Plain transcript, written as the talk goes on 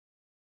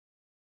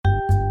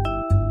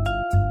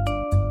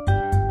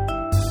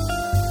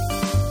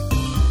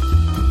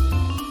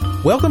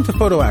Welcome to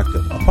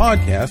Photoactive, a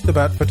podcast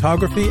about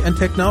photography and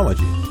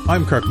technology.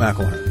 I'm Kirk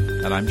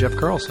McElhearn. And I'm Jeff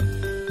Carlson.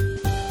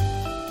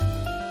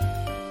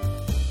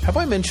 Have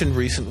I mentioned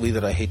recently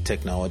that I hate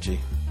technology?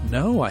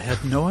 No, I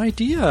had no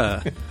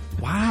idea.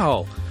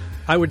 Wow.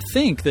 I would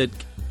think that,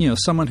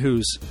 someone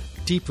who's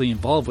deeply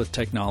involved with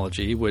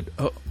technology would,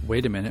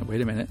 wait a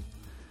minute.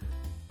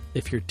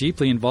 If you're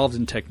deeply involved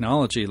in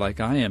technology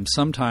like I am,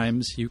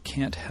 sometimes you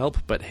can't help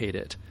but hate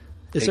it.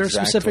 Is there a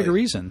specific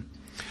reason?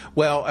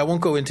 Well, I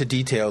won't go into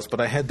details,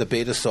 but I had the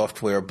beta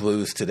software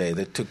blues today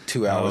that took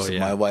 2 hours of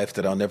my life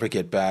that I'll never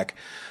get back.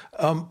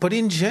 But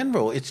in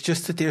general, it's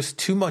just that there's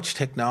too much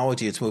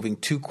technology. It's moving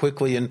too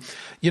quickly. And,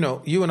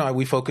 you and I,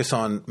 we focus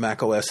on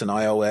macOS and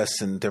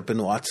iOS, and there have been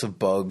lots of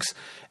bugs.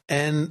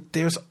 And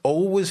there's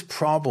always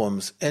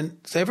problems. And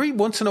every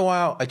once in a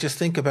while, I just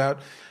think about,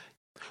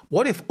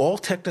 what if all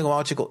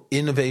technological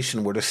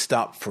innovation were to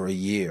stop for a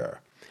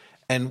year?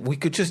 And we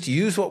could just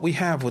use what we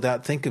have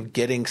without thinking of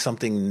getting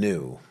something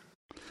new.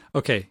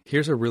 Okay,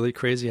 here's a really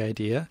crazy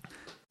idea.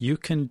 You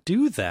can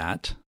do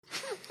that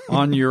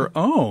on your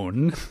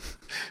own.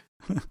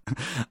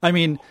 I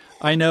mean,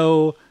 I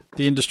know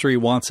the industry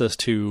wants us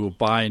to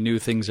buy new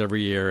things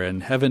every year,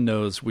 and heaven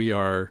knows we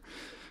are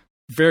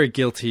very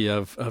guilty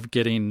of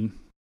getting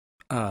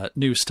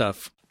new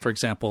stuff. For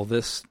example,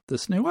 this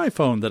new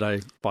iPhone that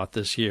I bought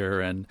this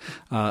year. And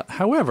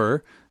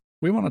however,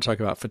 we want to talk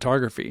about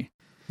photography.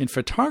 In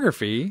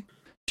photography,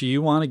 do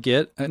you want to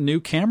get a new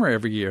camera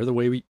every year the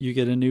way you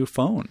get a new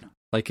phone?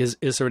 Like, is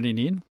there any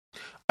need?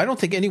 I don't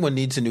think anyone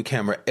needs a new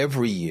camera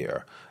every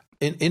year.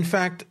 In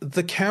fact,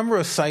 the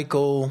camera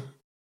cycle,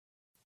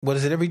 what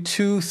is it, every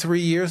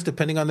 2-3 years,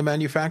 depending on the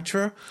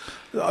manufacturer?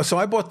 So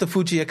I bought the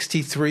Fuji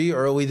X-T3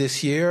 early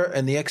this year,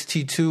 and the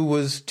X-T2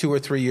 was 2 or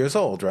 3 years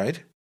old,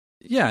 right?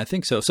 Yeah, I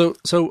think so.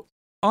 So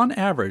on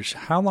average,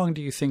 how long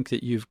do you think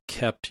that you've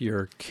kept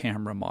your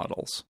camera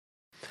models?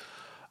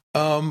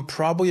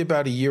 Probably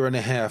about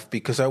 1.5 years,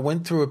 because I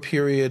went through a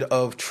period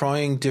of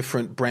trying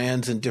different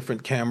brands and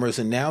different cameras.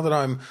 And now that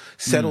I'm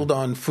settled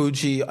on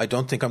Fuji, I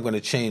don't think I'm going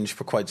to change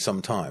for quite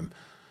some time.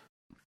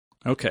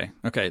 Okay.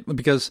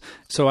 Because,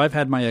 so I've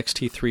had my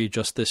X-T3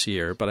 just this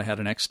year, but I had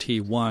an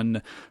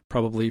X-T1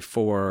 probably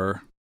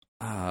for,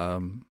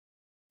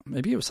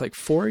 maybe it was like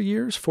 4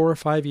 or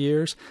 5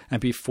 years. And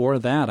before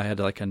that, I had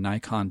like a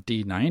Nikon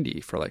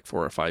D90 for like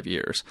 4 or 5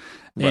 years.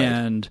 Right.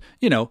 And,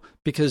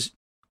 because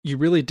you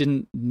really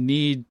didn't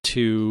need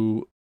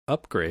to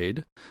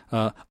upgrade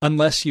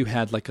unless you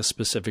had like a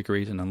specific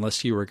reason,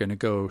 unless you were going to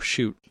go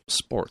shoot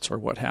sports or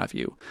what have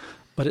you.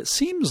 But it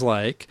seems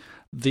like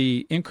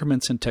the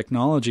increments in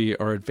technology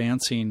are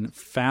advancing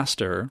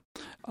faster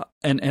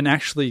and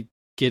actually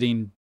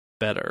getting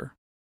better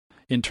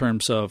in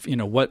terms of,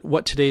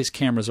 what today's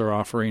cameras are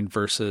offering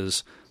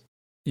versus,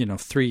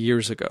 3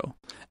 years ago.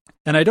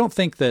 And I don't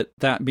think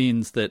that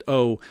means that,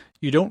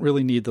 you don't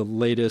really need the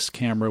latest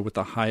camera with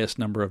the highest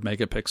number of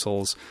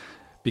megapixels,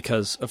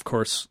 because, of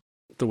course,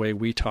 the way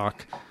we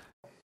talk,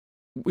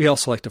 we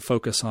also like to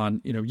focus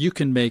on, you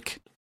can make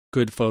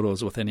good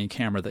photos with any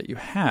camera that you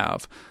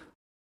have.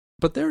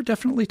 But there are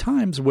definitely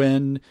times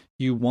when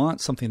you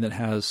want something that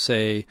has,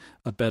 say,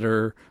 a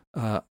better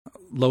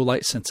low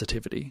light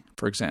sensitivity,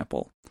 for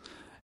example.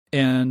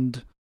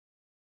 And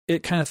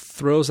it kind of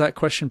throws that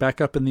question back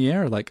up in the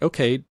air, like,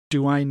 okay,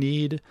 do I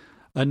need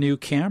a new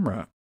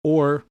camera?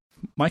 Or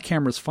my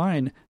camera's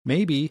fine.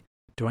 Maybe,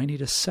 do I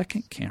need a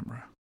second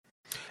camera?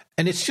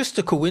 And it's just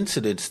a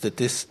coincidence that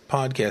this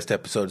podcast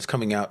episode is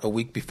coming out a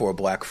week before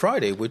Black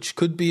Friday, which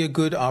could be a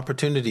good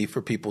opportunity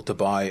for people to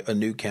buy a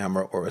new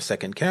camera or a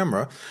second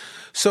camera.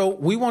 So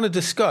we want to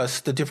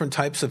discuss the different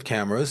types of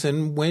cameras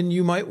and when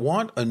you might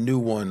want a new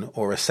one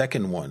or a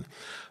second one.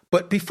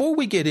 But before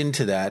we get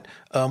into that,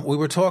 we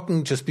were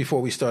talking just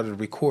before we started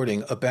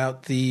recording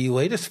about the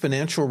latest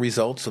financial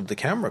results of the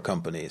camera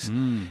companies.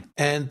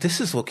 And this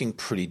is looking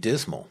pretty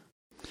dismal.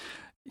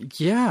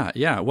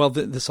 Yeah. Well,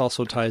 this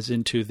also ties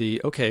into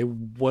okay,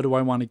 what do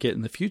I want to get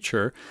in the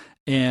future?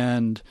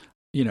 And,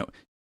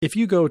 if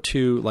you go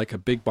to like a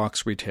big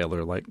box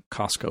retailer like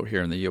Costco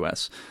here in the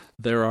US,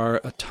 there are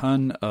a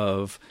ton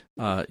of,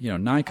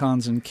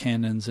 Nikons and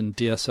Canons and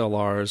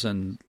DSLRs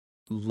and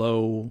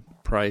low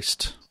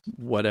priced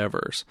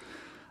whatevers.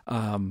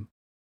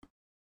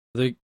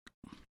 The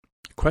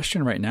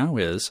question right now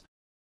is,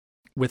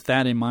 with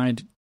that in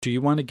mind, do you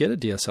want to get a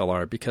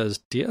DSLR? Because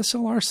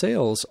DSLR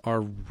sales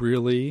are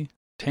really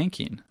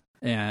tanking,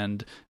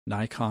 and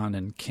Nikon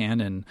and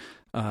Canon,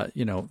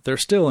 they're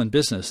still in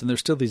business and they're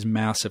still these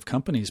massive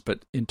companies,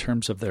 but in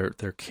terms of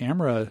their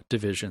camera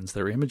divisions,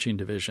 their imaging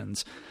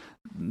divisions,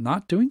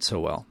 not doing so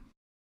well.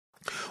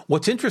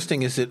 What's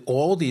interesting is that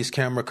all these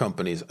camera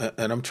companies,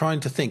 and I'm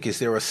trying to think, is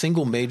there a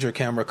single major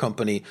camera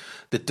company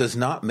that does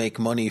not make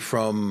money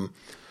from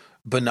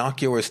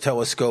binoculars,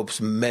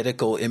 telescopes,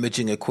 medical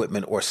imaging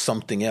equipment, or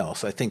something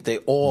else? I think they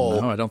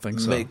all I don't think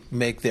so.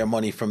 make their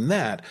money from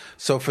that.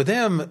 So for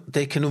them,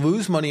 they can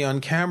lose money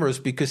on cameras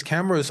because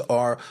cameras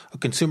are a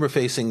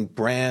consumer-facing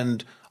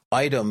brand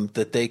item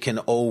that they can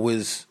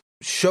always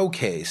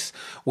showcase.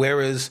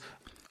 Whereas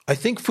I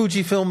think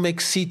Fujifilm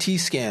makes CT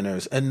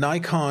scanners and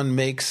Nikon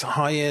makes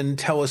high-end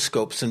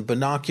telescopes and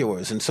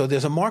binoculars. And so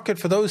there's a market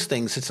for those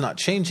things. It's not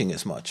changing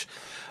as much.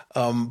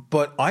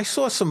 But I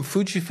saw some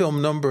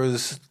Fujifilm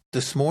numbers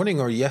this morning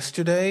or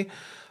yesterday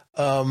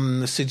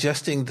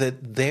suggesting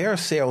that their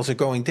sales are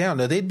going down.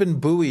 Now, they'd been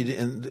buoyed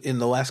in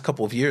the last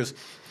couple of years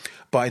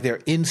by their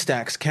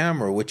Instax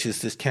camera, which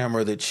is this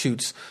camera that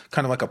shoots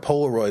kind of like a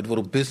Polaroid,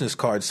 little business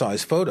card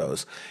size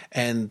photos.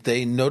 And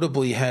they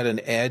notably had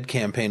an ad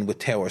campaign with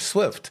Taylor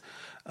Swift.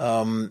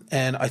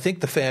 And I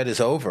think the fad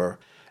is over,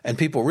 and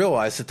people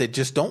realize that they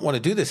just don't want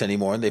to do this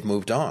anymore, and they've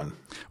moved on.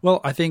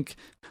 Well,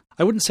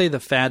 I wouldn't say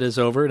the fad is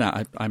over.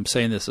 Now, I'm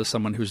saying this as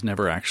someone who's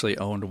never actually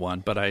owned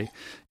one, but I,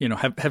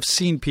 have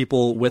seen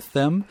people with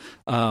them.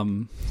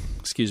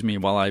 Excuse me,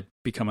 while I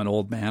become an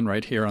old man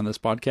right here on this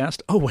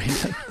podcast. Oh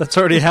wait, that's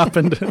already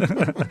happened.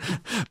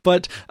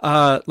 But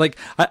I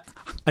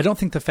don't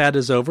think the fad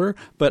is over.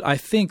 But I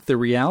think the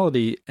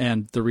reality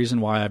and the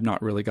reason why I've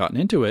not really gotten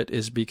into it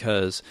is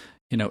because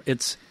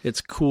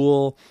it's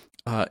cool.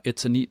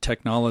 It's a neat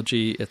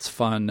technology. It's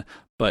fun,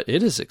 but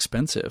it is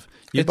expensive.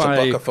 It's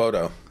 $1 a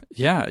photo.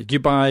 Yeah, you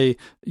buy,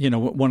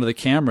 one of the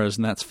cameras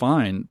and that's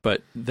fine,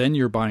 but then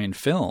you're buying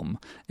film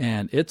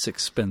and it's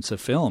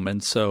expensive film.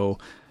 And so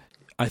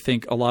I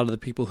think a lot of the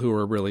people who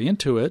are really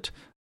into it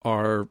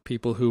are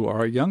people who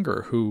are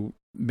younger, who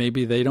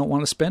maybe they don't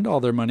want to spend all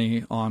their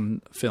money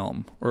on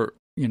film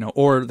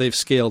or they've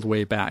scaled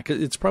way back.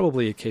 It's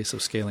probably a case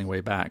of scaling way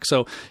back.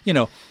 So,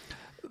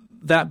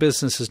 that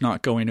business is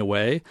not going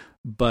away,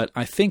 but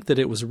I think that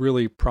it was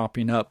really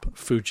propping up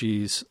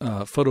Fuji's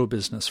photo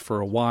business for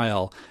a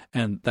while,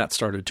 and that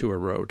started to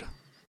erode.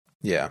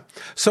 Yeah.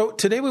 So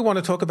today we want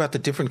to talk about the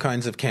different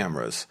kinds of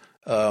cameras.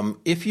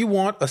 If you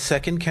want a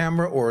second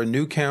camera or a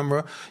new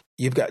camera,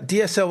 you've got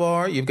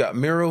DSLR, you've got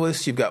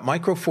mirrorless, you've got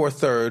Micro Four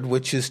Third,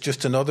 which is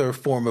just another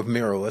form of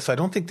mirrorless. I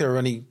don't think there are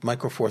any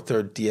Micro Four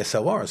Third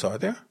DSLRs, are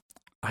there?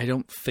 I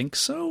don't think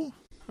so.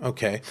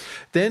 Okay.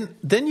 Then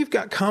you've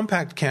got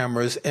compact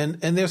cameras, and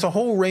there's a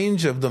whole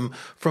range of them,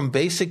 from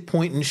basic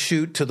point and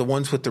shoot to the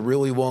ones with the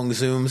really long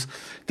zooms.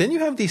 Then you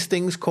have these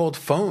things called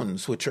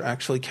phones, which are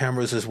actually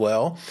cameras as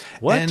well.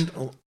 What?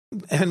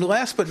 And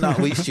last but not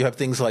least, you have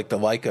things like the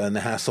Leica and the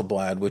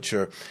Hasselblad, which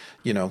are,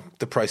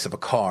 the price of a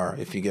car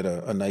if you get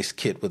a nice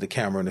kit with a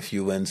camera and a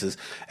few lenses.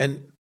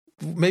 And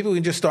maybe we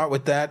can just start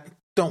with that.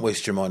 Don't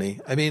waste your money.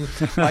 I mean,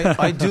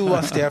 I do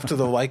lust after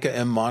the Leica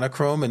M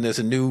monochrome, and there's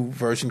a new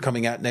version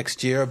coming out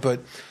next year, but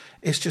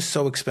it's just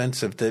so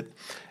expensive that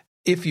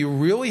if you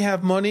really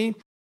have money,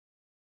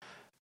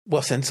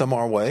 well, send some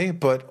our way,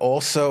 but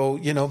also,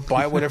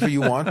 buy whatever you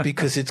want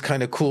because it's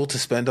kind of cool to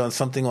spend on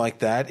something like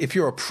that. If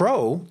you're a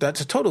pro, that's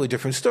a totally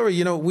different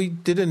story. We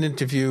did an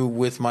interview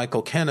with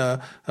Michael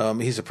Kenna.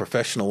 He's a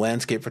professional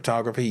landscape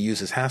photographer. He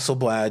uses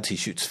Hasselblads. He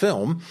shoots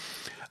film.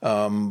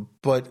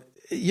 But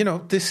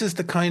this is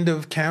the kind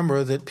of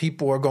camera that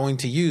people are going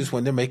to use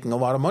when they're making a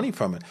lot of money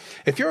from it.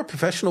 If you're a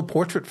professional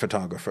portrait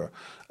photographer,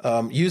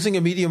 using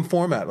a medium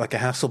format like a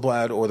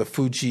Hasselblad or the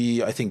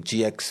Fuji, I think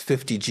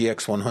GX50,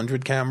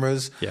 GX100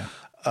 cameras,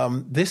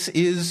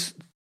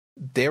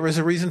 there is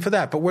a reason for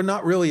that. But we're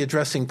not really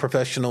addressing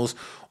professionals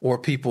or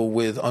people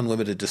with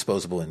unlimited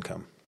disposable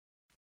income.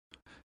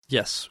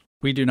 Yes,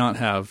 we do not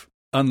have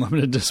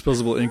unlimited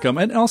disposable income.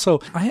 And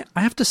also, I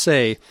have to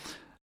say,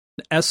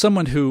 as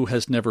someone who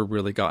has never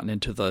really gotten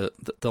into the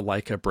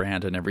Leica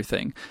brand and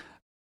everything,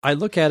 I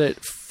look at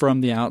it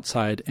from the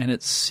outside and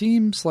it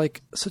seems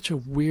like such a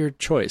weird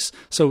choice.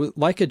 So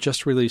Leica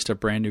just released a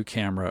brand new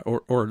camera,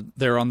 or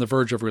they're on the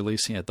verge of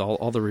releasing it.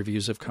 All the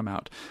reviews have come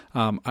out.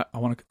 I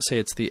want to say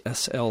it's the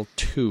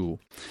SL2.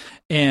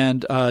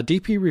 And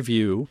DP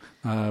Review,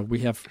 we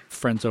have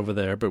friends over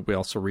there, but we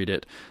also read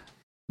it.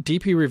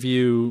 DP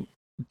Review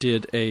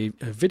did a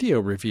video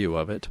review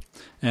of it,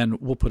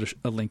 and we'll put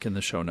a link in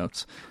the show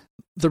notes.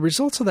 The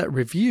results of that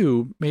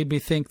review made me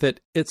think that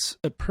it's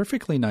a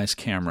perfectly nice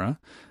camera.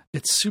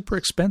 It's super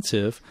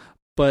expensive,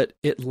 but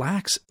it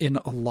lacks in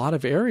a lot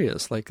of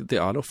areas. Like the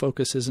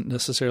autofocus isn't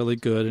necessarily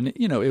good, and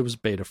it was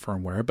beta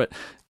firmware, but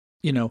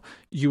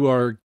you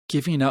are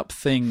giving up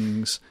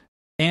things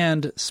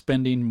and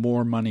spending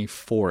more money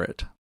for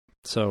it.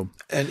 So,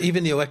 and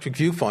even the electric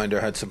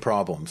viewfinder had some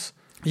problems.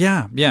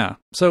 Yeah.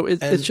 So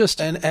it's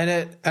just and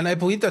I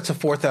believe that's a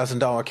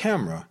 $4,000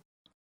 camera.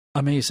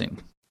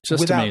 Amazing.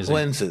 Just without amazing.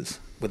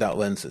 Without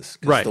lenses.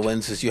 Right. The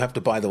lenses, you have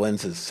to buy the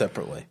lenses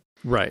separately.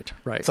 Right.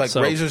 It's like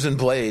razors and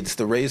blades.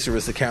 The razor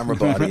is the camera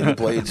body and the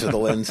blades are the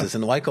lenses.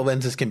 And Leica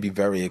lenses can be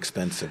very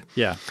expensive.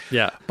 Yeah.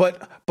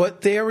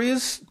 But there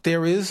is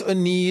a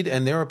need,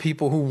 and there are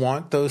people who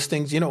want those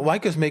things.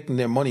 Leica's making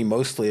their money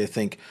mostly, I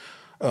think,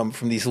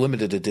 from these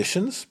limited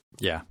editions.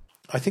 Yeah.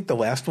 I think the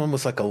last one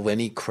was like a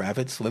Lenny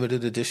Kravitz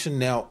limited edition.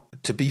 Now,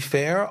 to be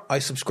fair, I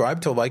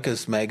subscribed to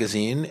Leica's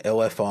magazine,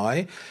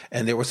 LFI,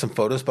 and there were some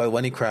photos by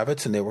Lenny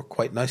Kravitz, and they were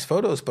quite nice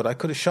photos, but I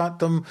could have shot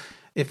them.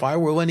 If I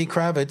were Lenny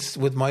Kravitz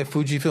with my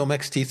Fujifilm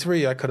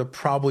X-T3, I could have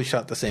probably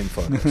shot the same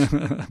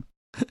photos.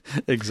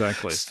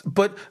 Exactly.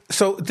 But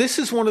so this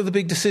is one of the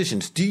big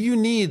decisions. Do you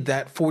need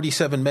that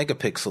 47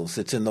 megapixels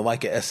that's in the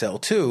Leica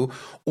SL2,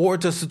 or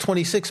does the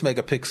 26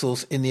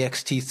 megapixels in the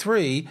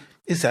X-T3,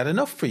 is that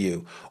enough for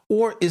you?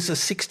 Or is a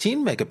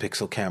 16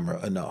 megapixel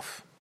camera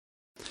enough?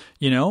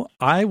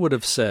 I would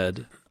have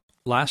said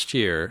last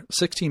year,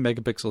 16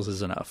 megapixels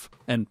is enough.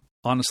 And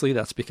honestly,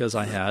 that's because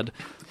I had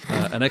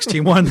an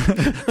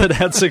X-T1 that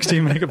had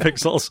 16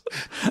 megapixels.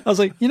 I was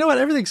like, you know what?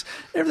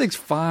 Everything's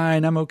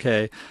fine. I'm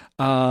okay.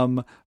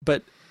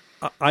 But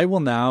I will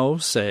now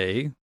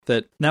say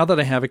that now that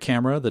I have a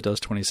camera that does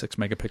 26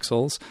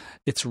 megapixels,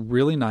 it's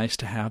really nice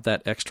to have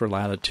that extra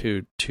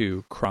latitude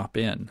to crop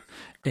in.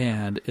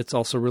 And it's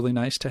also really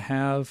nice to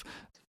have,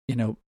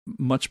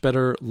 much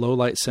better low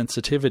light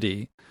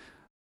sensitivity.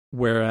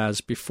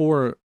 Whereas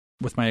before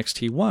with my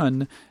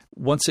X-T1,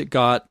 once it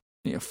got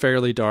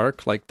fairly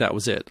dark, like that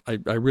was it.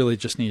 I really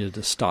just needed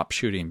to stop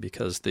shooting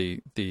because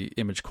the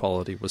image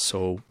quality was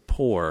so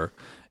poor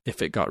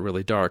if it got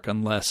really dark,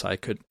 unless I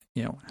could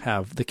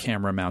have the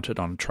camera mounted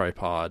on a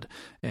tripod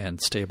and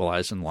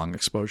stabilized in long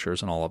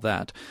exposures and all of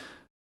that.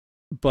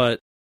 But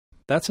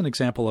that's an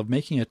example of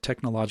making a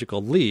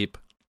technological leap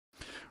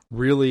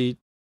really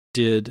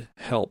did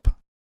help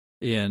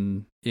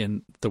in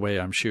the way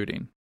I'm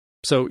shooting.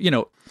 So,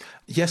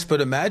 Yes,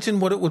 but imagine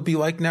what it would be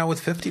like now with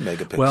 50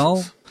 megapixels.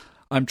 Well,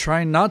 I'm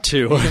trying not to.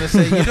 You're going to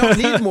say you don't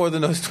need more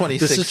than those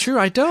 26. This is true.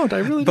 I don't. I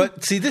really don't.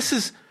 But see, this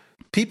is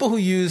people who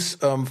use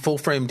full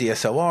frame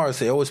DSLRs.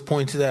 They always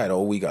point to that.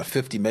 Oh, we got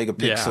 50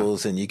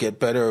 megapixels, and you get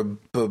better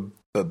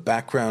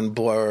background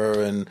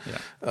blur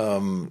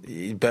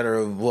and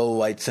better low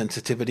light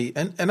sensitivity.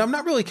 And I'm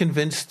not really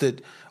convinced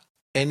that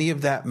any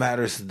of that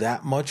matters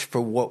that much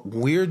for what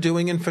we're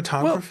doing in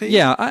photography. Well,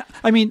 yeah,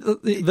 I mean,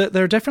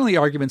 there are definitely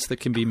arguments that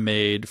can be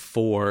made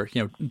for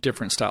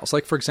different styles.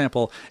 Like, for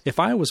example,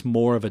 if I was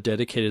more of a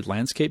dedicated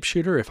landscape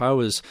shooter, if I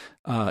was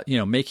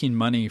making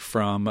money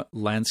from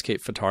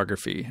landscape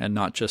photography and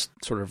not just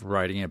sort of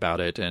writing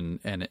about it and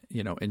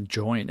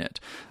enjoying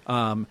it,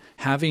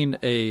 having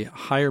a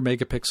higher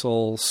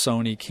megapixel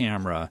Sony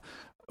camera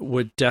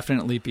would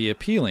definitely be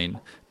appealing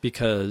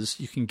because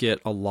you can get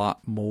a lot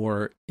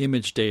more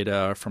image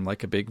data from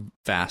like a big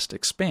vast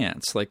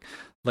expanse. Like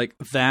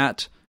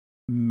that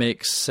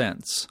makes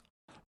sense.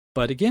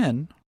 But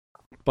again,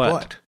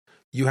 but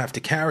you have to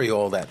carry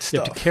all that stuff. You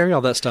have to carry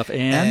all that stuff.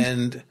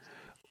 And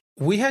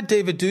we had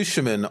David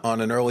Duchemin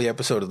on an early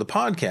episode of the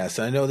podcast.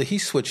 And I know that he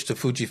switched to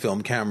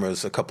Fujifilm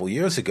cameras a couple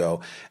years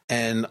ago.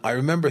 And I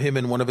remember him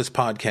in one of his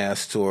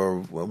podcasts or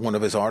one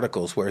of his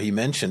articles where he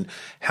mentioned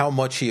how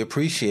much he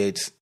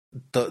appreciates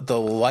the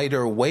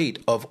lighter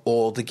weight of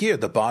all the gear,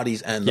 the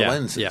bodies and the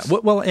lenses. Yeah.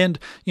 Well, and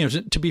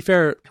to be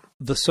fair,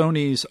 the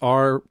Sonys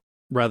are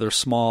rather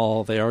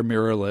small. They are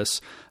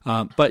mirrorless,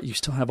 but you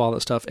still have all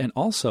that stuff. And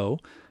also,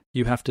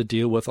 you have to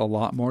deal with a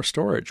lot more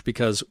storage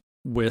because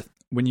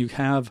when you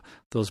have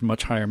those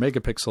much higher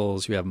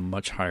megapixels, you have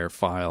much higher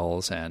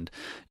files, and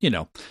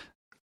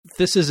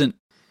this isn't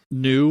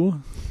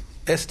new.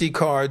 SD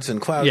cards and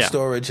cloud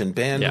storage and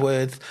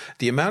bandwidth.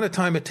 The amount of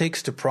time it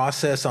takes to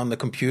process on the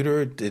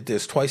computer,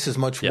 there's twice as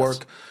much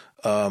work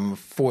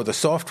for the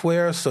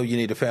software, so you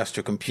need a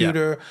faster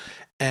computer,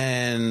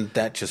 and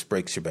that just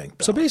breaks your bank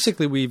balance. So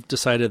basically, we've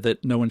decided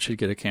that no one should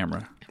get a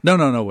camera.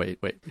 No, wait.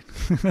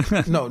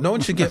 No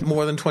one should get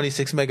more than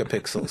 26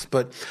 megapixels.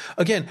 But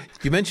again,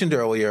 you mentioned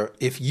earlier,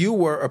 if you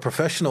were a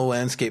professional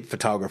landscape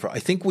photographer, I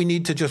think we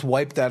need to just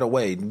wipe that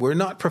away. We're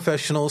not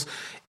professionals.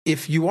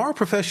 If you are a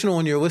professional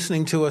and you're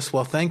listening to us,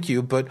 well, thank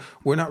you, but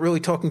we're not really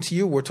talking to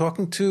you. We're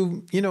talking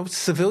to,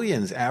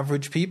 civilians,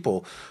 average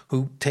people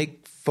who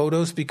take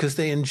photos because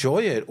they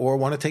enjoy it or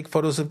want to take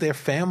photos of their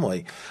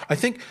family. I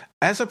think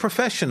as a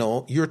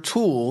professional, your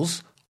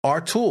tools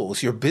are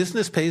tools. Your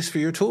business pays for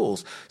your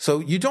tools. So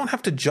you don't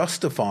have to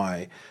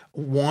justify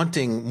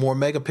wanting more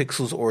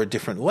megapixels or a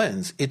different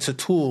lens. It's a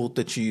tool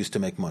that you use to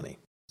make money.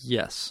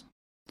 Yes.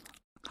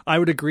 I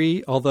would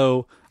agree,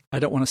 although I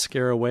don't want to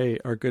scare away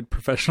our good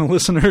professional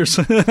listeners.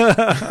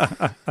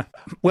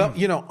 Well,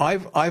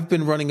 I've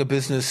been running a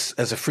business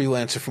as a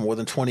freelancer for more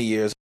than 20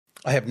 years.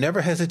 I have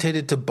never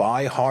hesitated to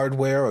buy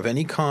hardware of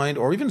any kind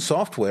or even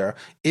software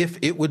if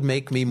it would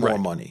make me more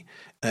money.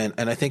 And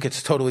I think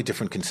it's a totally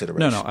different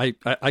consideration. No,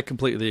 I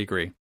completely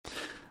agree.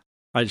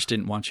 I just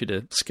didn't want you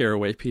to scare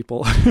away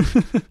people.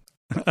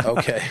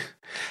 Okay.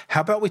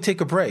 How about we take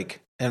a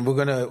break and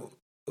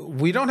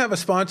we don't have a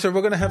sponsor.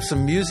 We're going to have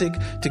some music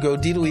to go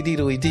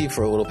deedly-deedly-dee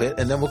for a little bit,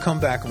 and then we'll come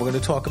back and we're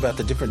going to talk about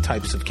the different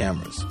types of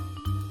cameras.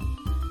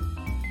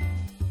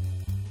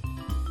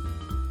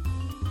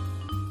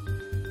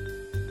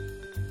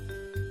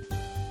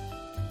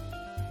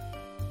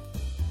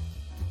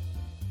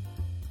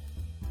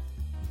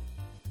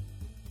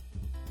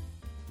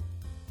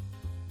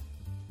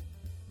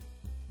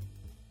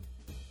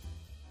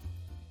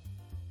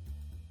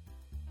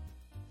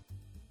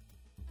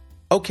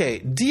 Okay,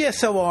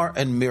 DSLR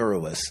and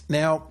mirrorless.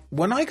 Now,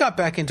 when I got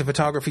back into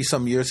photography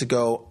some years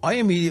ago, I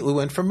immediately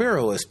went for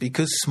mirrorless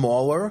because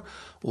smaller,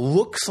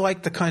 looks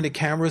like the kind of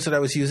cameras that I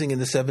was using in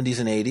the 70s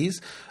and 80s.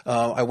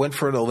 I went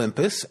for an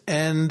Olympus,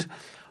 and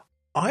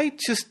I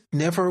just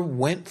never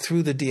went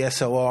through the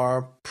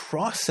DSLR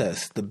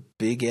process, the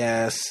big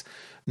ass,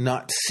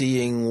 not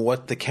seeing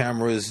what the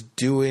camera is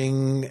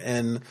doing.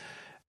 And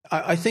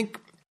I think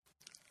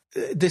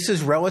this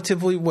is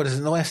relatively,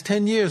 in the last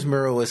 10 years,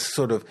 mirrorless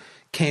sort of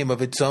came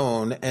of its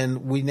own,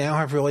 and we now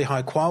have really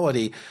high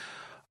quality.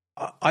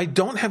 I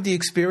don't have the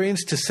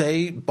experience to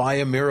say buy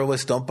a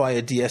mirrorless, don't buy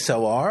a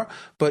DSLR,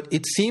 but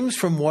it seems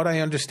from what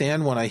I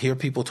understand when I hear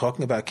people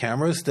talking about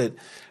cameras that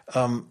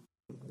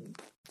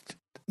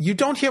you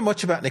don't hear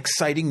much about an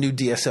exciting new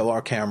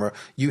DSLR camera.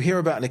 You hear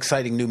about an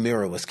exciting new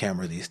mirrorless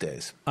camera these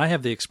days. I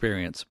have the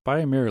experience.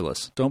 Buy a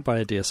mirrorless. Don't buy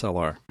a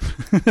DSLR.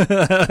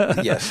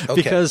 Yes.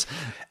 Okay. Because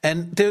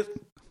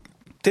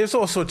there's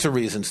all sorts of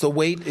reasons. The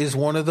weight is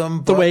one of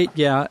them. The weight,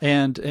 yeah.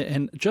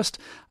 And just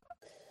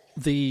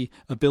the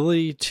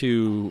ability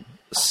to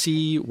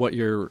see what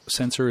your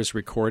sensor is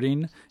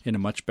recording in a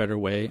much better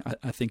way,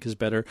 I think is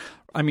better.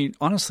 I mean,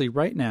 honestly,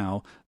 right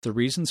now, the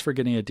reasons for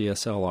getting a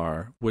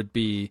DSLR would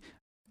be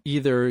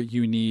either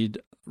you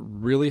need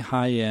really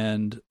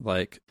high-end,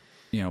 like,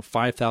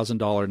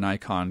 $5,000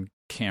 Nikon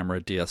camera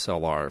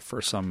DSLR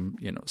for some,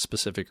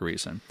 specific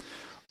reason,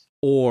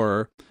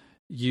 or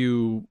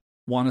you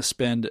want to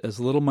spend as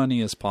little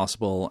money as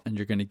possible and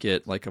you're going to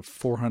get like a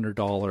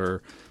 $400,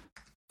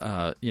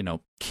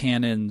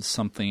 Canon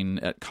something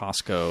at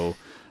Costco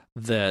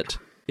that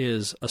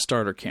is a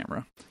starter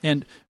camera.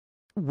 And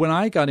when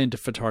I got into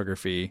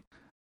photography,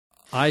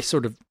 I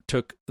sort of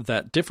took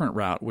that different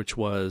route, which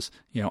was,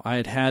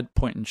 I had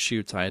point and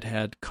shoots, I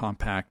had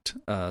compact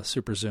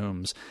super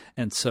zooms.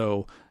 And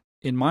so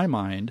in my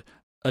mind,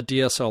 a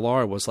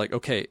DSLR was like,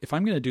 okay, if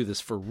I'm going to do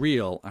this for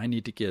real, I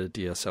need to get a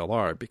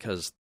DSLR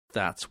because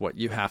that's what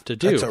you have to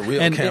do. That's a real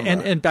camera.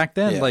 And back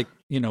then,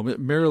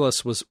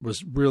 mirrorless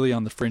was really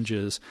on the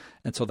fringes.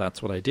 And so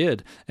that's what I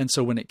did. And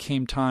so when it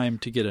came time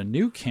to get a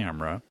new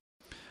camera,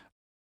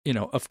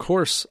 of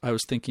course I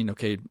was thinking,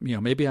 okay,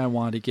 maybe I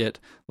want to get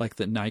like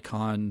the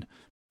Nikon,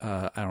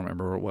 I don't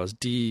remember what it was,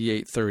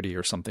 D830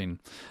 or something.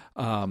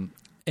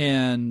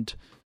 And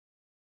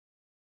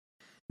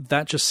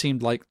that just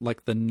seemed like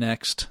the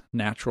next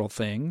natural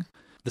thing.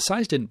 The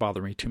size didn't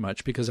bother me too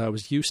much because I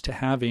was used to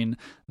having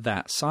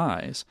that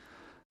size.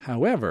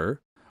 However,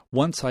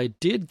 once I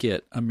did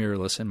get a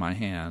mirrorless in my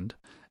hand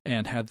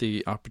and had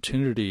the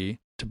opportunity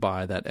to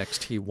buy that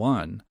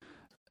XT1,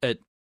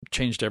 it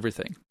changed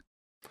everything.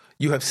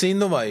 You have seen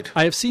the light.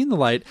 I have seen the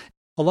light.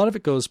 A lot of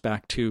it goes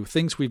back to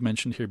things we've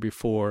mentioned here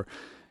before.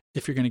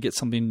 If you're going to get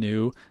something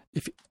new,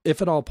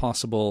 if at all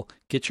possible,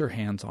 get your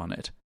hands on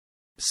it.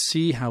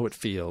 See how it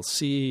feels.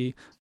 See,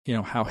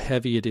 how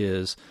heavy it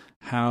is,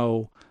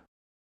 how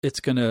it's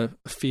going to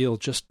feel,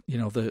 just,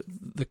 the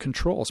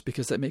controls,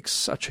 because that makes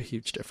such a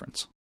huge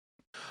difference.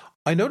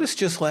 I noticed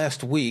just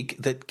last week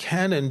that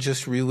Canon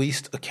just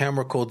released a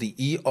camera called the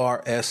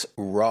ERS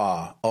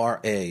RA,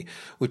 R-A,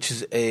 which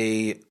is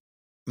a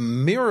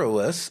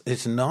mirrorless.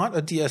 It's not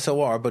a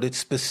DSLR, but it's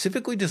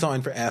specifically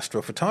designed for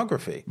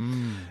astrophotography.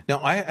 Now,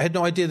 I had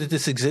no idea that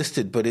this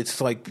existed, but it's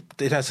like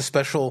it has a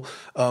special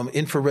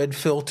infrared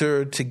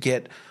filter to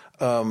get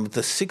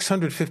the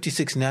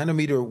 656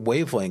 nanometer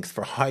wavelength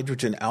for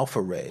hydrogen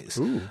alpha rays.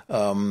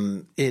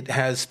 It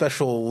has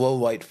special low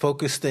light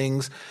focus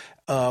things.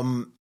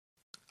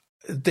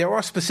 There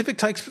are specific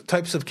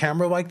types of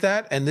camera like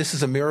that, and this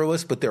is a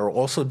mirrorless, but there are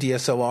also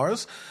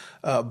DSLRs.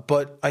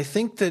 But I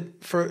think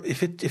that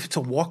if it's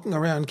a walking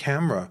around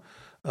camera,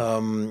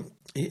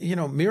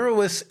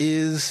 mirrorless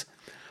is.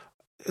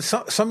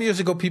 Some years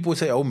ago, people would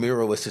say, "Oh,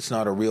 mirrorless, it's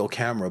not a real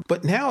camera."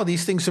 But now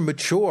these things are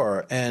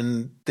mature,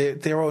 and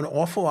they're an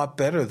awful lot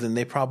better than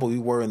they probably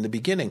were in the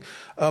beginning.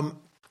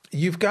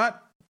 You've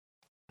got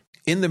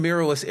in the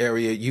mirrorless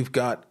area, you've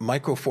got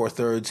micro four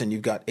thirds and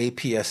you've got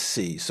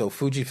APS-C. So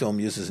Fujifilm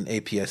uses an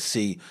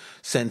APS-C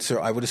sensor.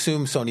 I would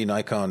assume Sony,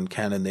 Nikon,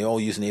 Canon, they all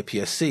use an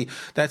APS-C.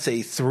 That's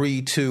a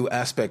 3:2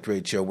 aspect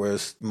ratio,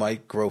 whereas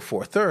micro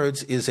four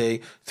thirds is a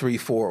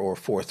 3:4 or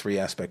 4:3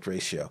 aspect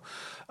ratio.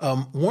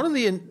 One of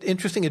the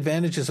interesting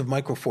advantages of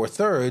micro four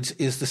thirds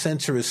is the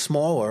sensor is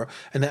smaller,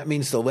 and that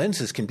means the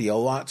lenses can be a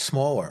lot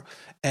smaller.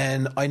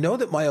 And I know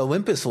that my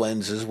Olympus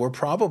lenses were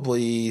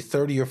probably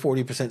 30 or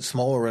 40%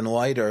 smaller and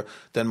lighter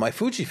than my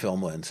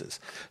Fujifilm lenses.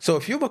 So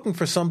if you're looking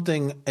for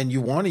something and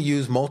you want to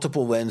use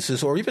multiple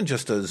lenses or even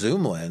just a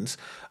zoom lens,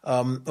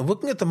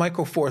 looking at the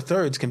micro four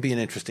thirds can be an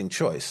interesting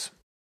choice.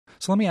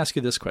 So let me ask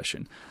you this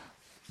question.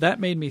 That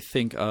made me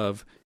think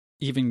of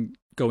even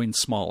going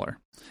smaller.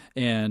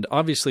 And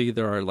obviously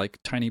there are like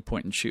tiny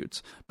point and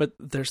shoots, but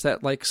there's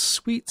that like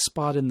sweet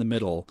spot in the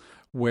middle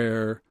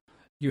where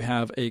you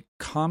have a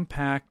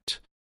compact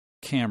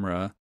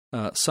camera,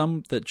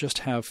 some that just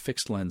have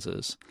fixed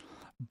lenses,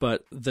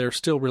 but they're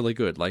still really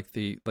good, like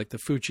the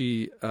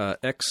Fuji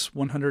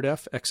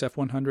X100F,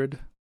 XF100.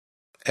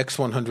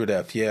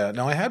 X100F, yeah.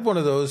 Now, I had one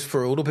of those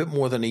for a little bit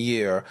more than a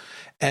year,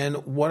 and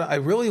what I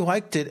really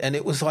liked it, and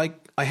it was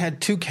like I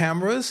had two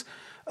cameras.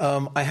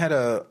 I had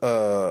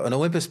an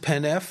Olympus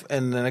Pen F,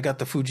 and then I got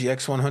the Fuji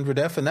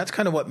X100F, and that's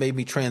kind of what made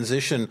me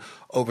transition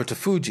over to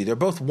Fuji. They're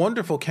both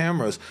wonderful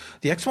cameras.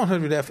 The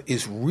X100F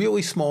is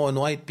really small and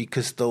light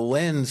because the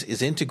lens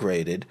is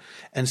integrated,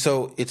 and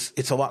so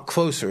it's a lot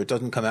closer. It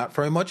doesn't come out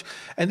very much.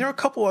 And there are a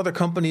couple other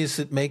companies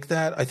that make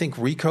that. I think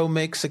Ricoh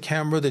makes a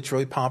camera that's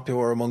really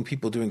popular among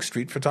people doing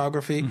street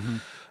photography. Mm-hmm.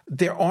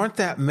 There aren't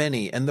that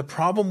many, and the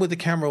problem with a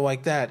camera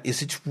like that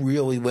is it's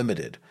really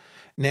limited.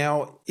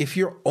 Now, if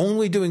you're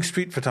only doing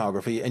street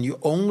photography and you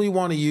only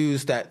want to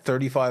use that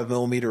 35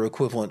 millimeter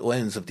equivalent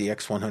lens of the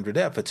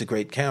X100F, it's a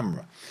great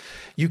camera.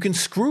 You can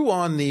screw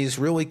on these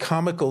really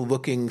comical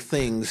looking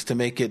things to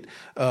make it,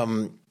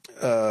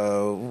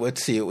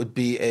 let's see, it would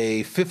be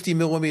a 50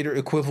 millimeter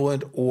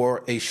equivalent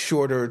or a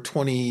shorter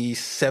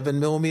 27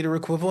 millimeter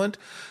equivalent.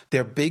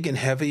 They're big and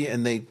heavy,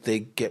 and they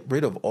get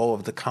rid of all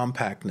of the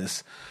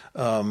compactness.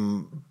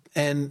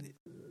 And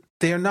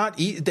they're not.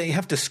 They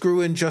have to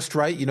screw in just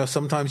right. You know,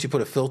 sometimes you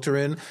put a filter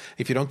in.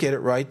 If you don't get it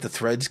right, the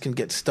threads can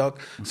get stuck.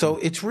 Mm-hmm. So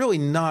it's really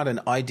not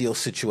an ideal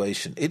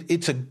situation.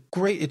 It's a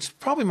great. It's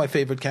probably my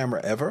favorite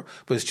camera ever,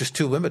 but it's just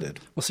too limited.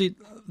 Well, see,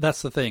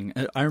 that's the thing.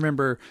 I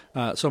remember.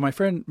 So my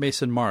friend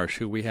Mason Marsh,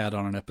 who we had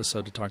on an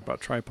episode to talk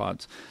about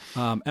tripods,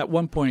 at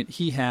one point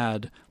he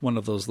had one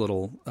of those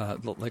little,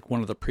 like one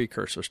of the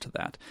precursors to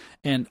that,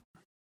 and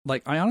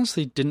like I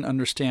honestly didn't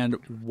understand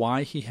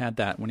why he had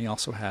that when he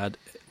also had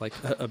like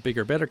a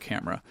bigger, better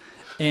camera.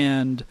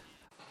 And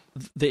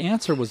the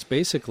answer was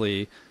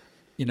basically,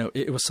 you know,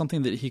 it was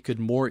something that he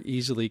could more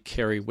easily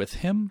carry with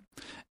him.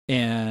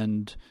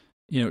 And,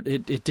 you know,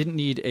 it didn't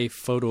need a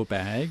photo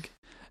bag.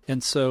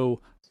 And so,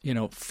 you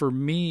know, for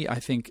me, I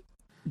think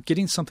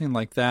getting something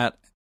like that,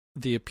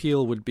 the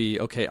appeal would be,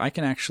 okay, I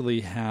can actually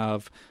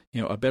have,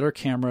 you know, a better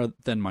camera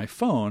than my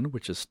phone,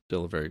 which is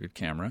still a very good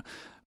camera,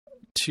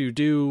 to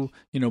do,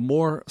 you know,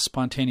 more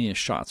spontaneous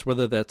shots,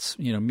 whether that's,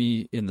 you know,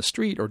 me in the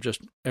street or just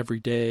every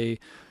day.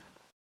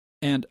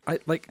 And I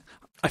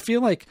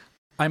feel like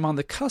I'm on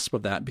the cusp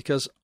of that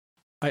because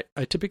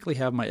I typically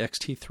have my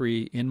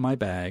X-T3 in my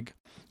bag,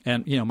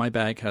 and, you know, my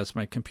bag has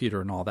my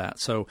computer and all that.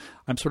 So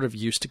I'm sort of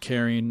used to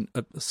carrying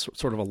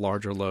sort of a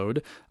larger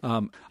load.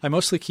 I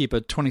mostly keep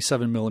a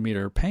 27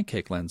 millimeter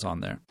pancake lens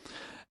on there.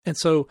 And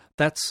so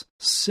that's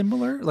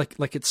similar,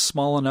 like it's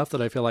small enough that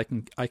I feel like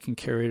I can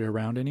carry it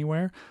around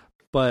anywhere.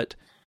 But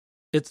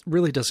it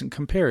really doesn't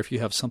compare if you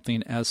have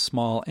something as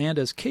small and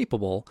as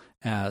capable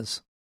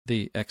as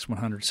the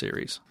X100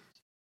 series.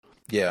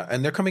 Yeah,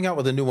 and they're coming out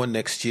with a new one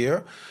next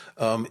year.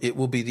 It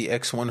will be the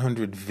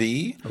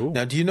X100V. Ooh.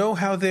 Now, do you know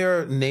how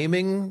their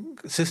naming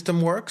system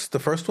works? The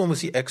first one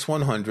was the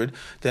X100,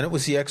 then it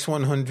was the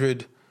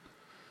X100S,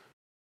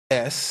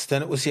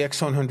 then it was the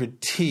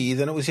X100T,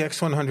 then it was the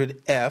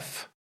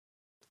X100F.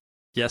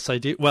 Yes, I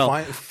do.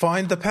 Well,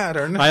 find the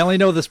pattern. I only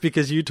know this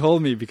because you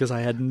told me, because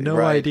I had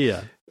no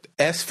idea.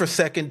 S for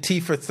second, T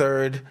for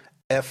third,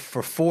 F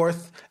for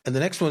fourth, and the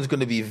next one's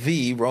going to be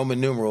V,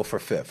 Roman numeral, for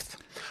fifth.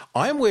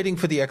 I'm waiting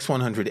for the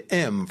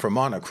X100M for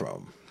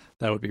monochrome.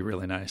 That would be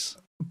really nice.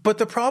 But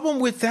the problem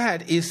with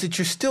that is that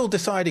you're still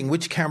deciding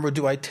which camera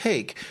do I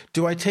take.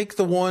 Do I take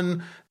the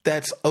one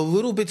that's a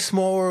little bit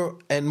smaller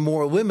and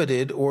more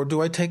limited, or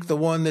do I take the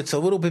one that's a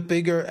little bit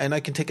bigger and I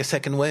can take a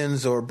second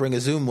lens or bring a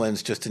zoom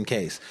lens just in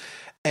case?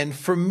 And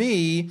for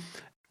me,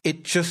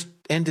 it just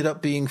ended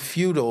up being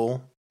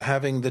futile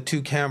having the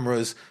two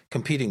cameras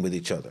competing with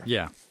each other.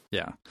 Yeah,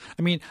 yeah.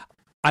 I mean,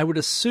 I would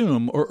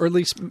assume, or at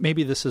least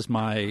maybe this is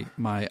my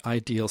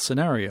ideal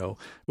scenario,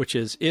 which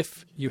is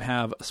if you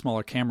have a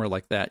smaller camera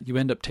like that, you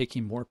end up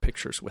taking more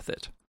pictures with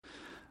it.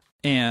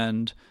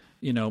 And,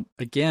 you know,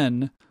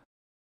 again,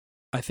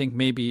 I think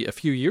maybe a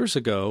few years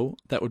ago,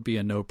 that would be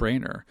a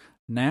no-brainer.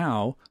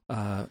 Now,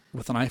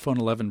 with an iPhone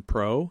 11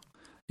 Pro,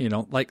 you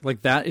know,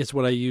 like that is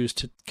what I use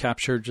to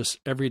capture just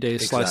everyday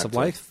slice of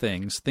life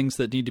things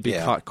that need to be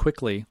caught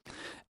quickly.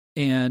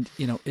 And,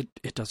 you know,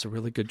 it does a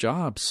really good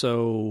job.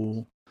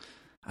 So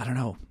I don't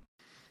know.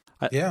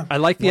 I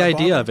like the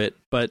idea of it,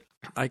 but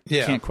I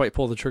can't quite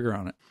pull the trigger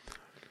on it.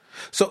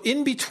 So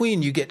in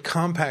between, you get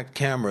compact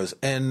cameras,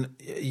 and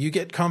you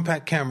get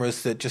compact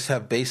cameras that just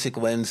have basic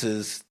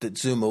lenses that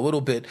zoom a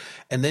little bit,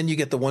 and then you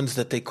get the ones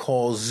that they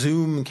call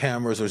zoom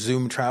cameras or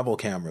zoom travel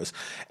cameras.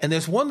 And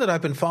there's one that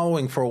I've been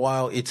following for a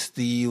while. It's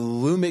the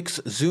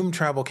Lumix Zoom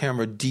Travel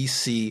Camera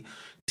DC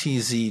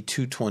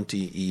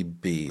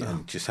TZ220EB.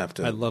 I just have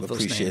to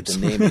appreciate the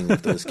naming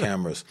of those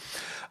cameras.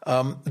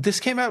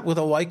 This came out with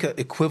a Leica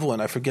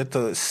equivalent. I forget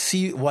the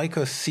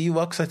Leica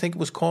C-Lux, I think it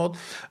was called.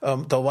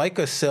 The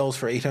Leica sells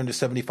for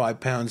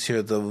 £875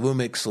 here. The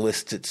Lumix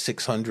lists at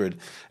 $600,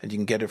 and you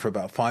can get it for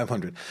about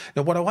 $500.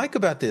 Now, what I like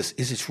about this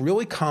is it's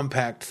really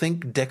compact.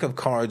 Think deck of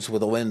cards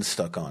with a lens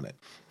stuck on it.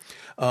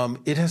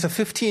 It has a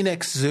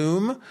 15x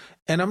zoom,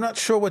 and I'm not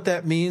sure what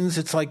that means.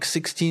 It's like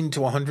 16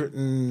 to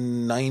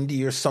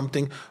 190 or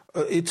something.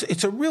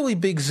 It's a really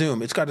big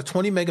zoom. It's got a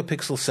 20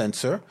 megapixel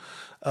sensor.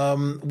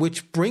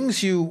 which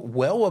brings you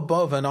well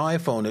above an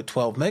iPhone at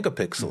 12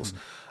 megapixels.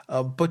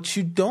 But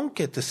you don't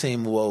get the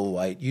same low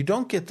light. You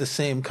don't get the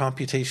same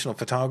computational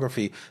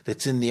photography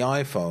that's in the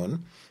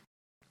iPhone.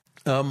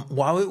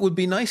 While it would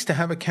be nice to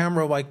have a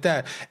camera like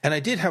that, and I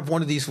did have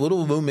one of these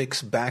little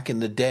Lumix back in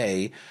the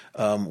day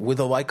with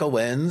a Leica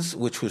lens,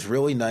 which was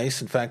really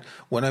nice. In fact,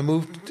 when I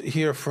moved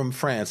here from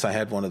France, I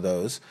had one of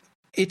those.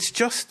 It's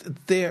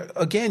just there,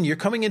 again, you're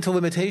coming into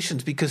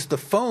limitations because the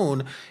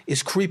phone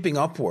is creeping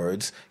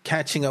upwards,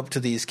 catching up to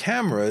these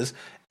cameras,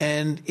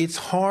 and it's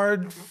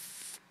hard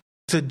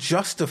to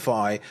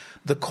justify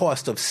the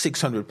cost of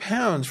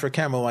 £600 for a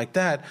camera like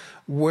that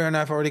when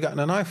I've already gotten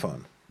an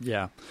iPhone.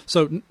 Yeah.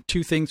 So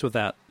two things with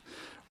that.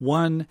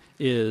 One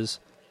is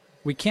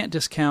we can't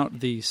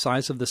discount the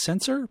size of the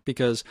sensor,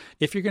 because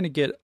if you're going to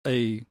get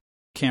a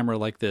camera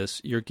like this,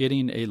 you're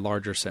getting a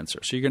larger sensor.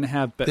 So you're going to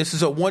have... This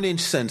is a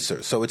 1-inch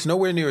sensor, so it's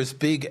nowhere near as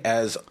big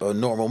as a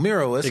normal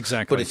mirrorless,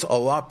 exactly, but it's a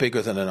lot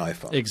bigger than an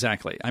iPhone.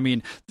 Exactly. I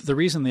mean, the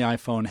reason the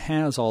iPhone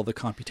has all the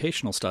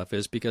computational stuff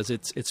is because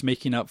it's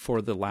making up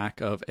for the lack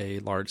of a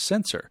large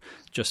sensor,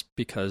 just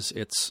because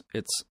it's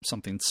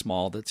something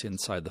small that's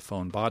inside the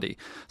phone body.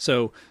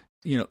 So,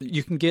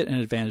 you can get an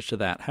advantage to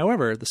that.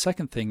 However, the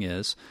second thing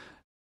is,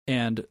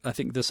 and I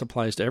think this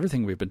applies to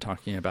everything we've been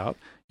talking about,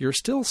 you're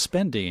still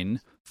spending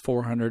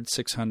 $400,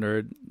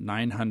 $600,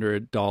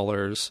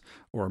 $900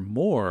 or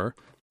more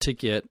to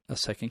get a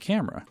second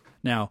camera.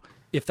 Now,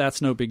 if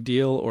that's no big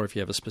deal, or if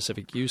you have a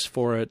specific use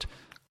for it,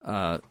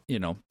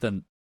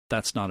 then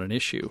that's not an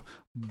issue.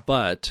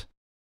 But,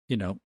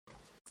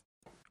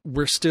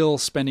 we're still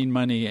spending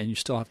money, and you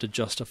still have to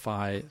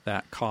justify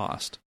that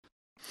cost.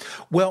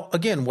 Well,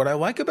 again, what I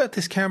like about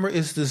this camera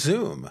is the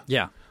zoom.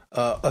 Yeah.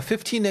 A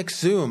 15x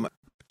zoom.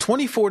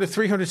 24 to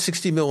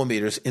 360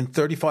 millimeters in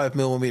 35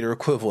 millimeter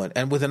equivalent.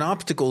 And with an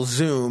optical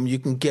zoom, you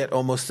can get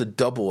almost a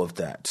double of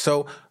that.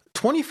 So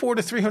 24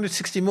 to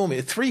 360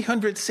 millimeters,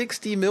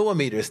 360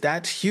 millimeters,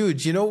 that's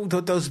huge. You know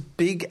what those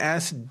big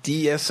ass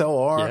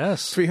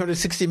DSLR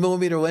 360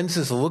 millimeter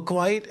lenses look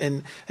like?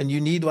 And you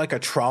need like a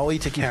trolley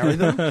to carry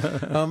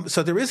them.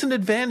 So there is an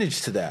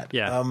advantage to that.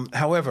 Yeah.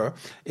 However,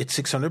 it's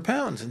 600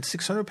 pounds, and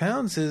 600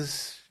 pounds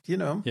is,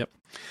 Yep.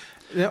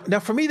 Now,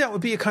 for me, that would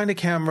be a kind of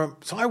camera.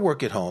 So I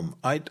work at home.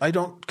 I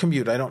don't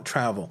commute. I don't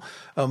travel.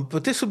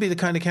 But this would be the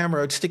kind of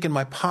camera I'd stick in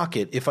my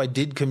pocket if I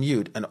did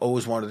commute and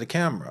always wanted a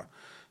camera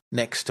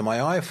next to my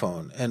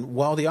iPhone. And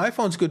while the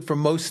iPhone's good for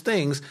most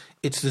things,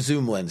 it's the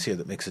zoom lens here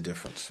that makes a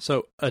difference.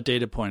 So a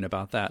data point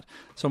about that.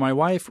 So my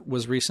wife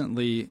was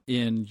recently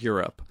in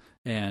Europe,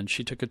 and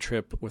she took a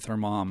trip with her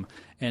mom,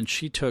 and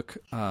she took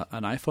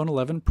an iPhone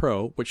 11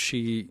 Pro, which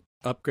she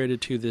upgraded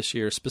to this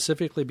year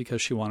specifically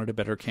because she wanted a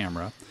better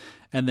camera.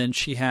 And then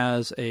she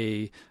has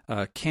a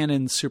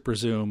Canon Super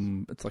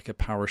Zoom. It's like a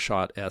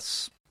PowerShot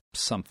S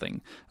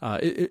something.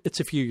 It's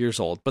a few years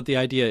old, but the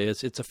idea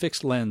is it's a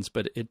fixed lens,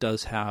 but it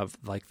does have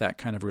like that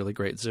kind of really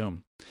great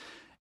zoom.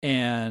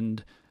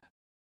 And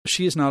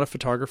she is not a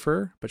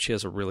photographer, but she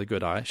has a really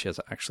good eye. She has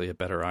actually a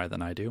better eye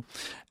than I do.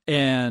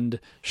 And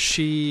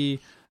she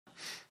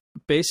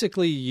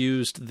basically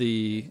used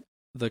the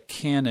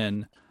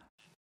Canon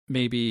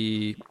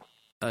maybe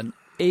an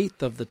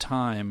eighth of the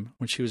time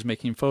when she was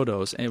making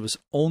photos, and it was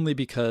only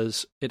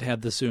because it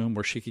had the zoom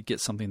where she could get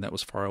something that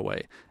was far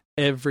away.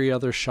 Every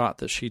other shot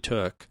that she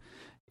took,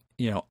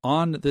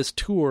 on this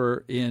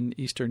tour in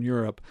Eastern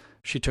Europe,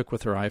 she took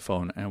with her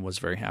iPhone and was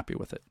very happy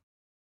with it.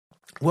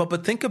 Well,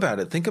 but think about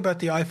it. Think about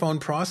the iPhone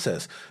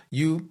process.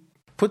 You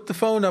put the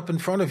phone up in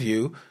front of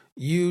you,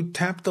 you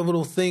tap the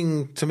little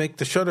thing to make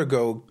the shutter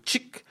go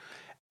chick,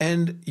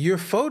 and your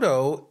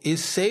photo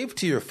is saved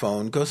to your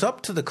phone, goes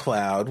up to the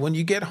cloud. When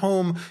you get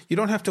home, you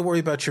don't have to worry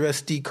about your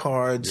SD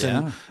cards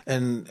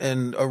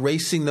and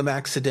erasing them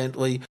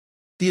accidentally.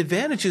 The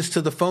advantages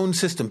to the phone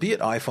system, be it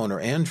iPhone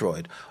or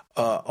Android,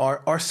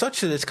 are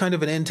such that it's kind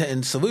of an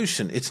end-to-end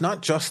solution. It's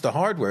not just the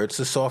hardware, it's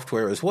the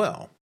software as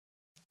well.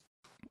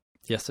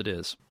 Yes, it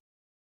is.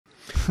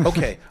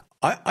 Okay.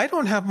 I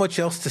don't have much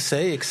else to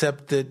say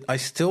except that I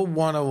still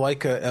want a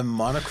Leica M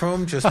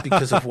monochrome just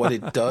because of what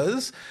it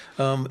does.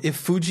 If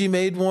Fuji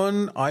made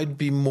one, I'd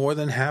be more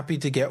than happy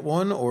to get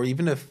one, or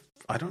even if,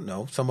 I don't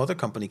know, some other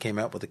company came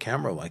out with a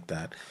camera like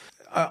that.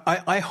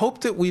 I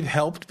hope that we've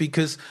helped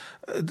because,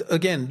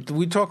 again,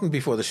 we were talking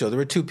before the show, there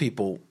are two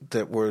people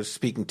that we're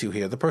speaking to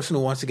here. The person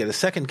who wants to get a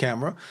second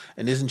camera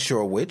and isn't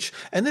sure which.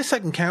 And this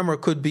second camera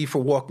could be for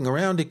walking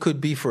around. It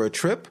could be for a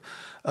trip.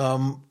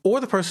 Or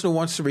the person who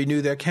wants to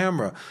renew their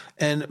camera.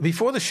 And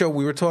before the show,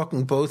 we were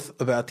talking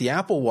both about the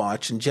Apple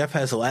Watch, and Jeff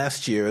has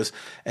last year's,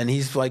 and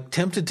he's like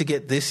tempted to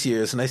get this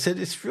year's. And I said,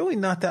 it's really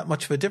not that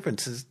much of a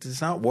difference.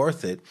 It's not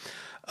worth it.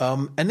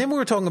 And then we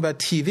were talking about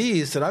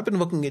TVs, that I've been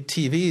looking at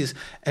TVs,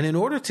 and in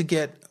order to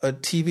get a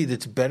TV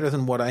that's better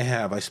than what I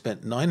have, I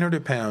spent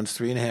 £900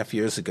 3.5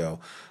 years ago,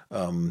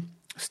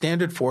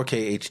 standard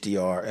 4K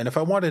HDR. And if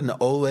I wanted an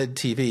OLED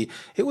TV,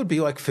 it would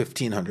be like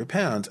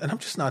 £1,500. And I'm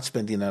just not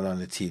spending that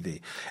on a TV.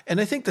 And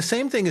I think the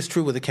same thing is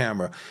true with a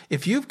camera.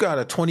 If you've got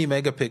a 20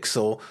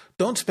 megapixel,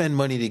 don't spend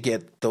money to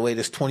get the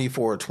latest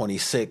 24 or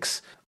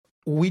 26.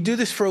 we do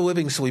this for a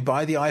living, so we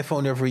buy the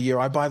iPhone every year.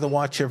 I buy the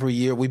watch every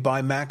year. We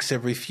buy Macs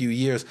every few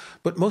years.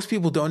 But most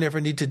people don't ever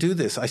need to do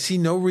this. I see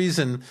no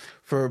reason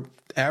for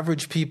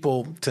average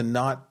people to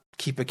not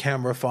keep a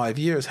camera 5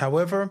 years.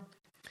 However,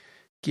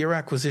 gear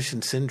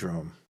acquisition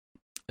syndrome.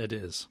 It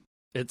is.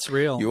 It's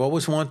real. You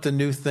always want the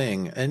new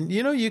thing. And,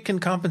 you can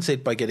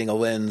compensate by getting a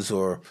lens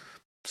or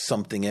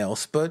something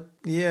else. But,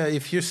 yeah,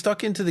 if you're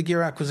stuck into the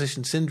gear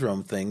acquisition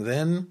syndrome thing,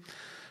 then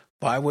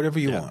buy whatever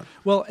you want.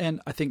 Well,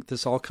 and I think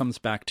this all comes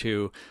back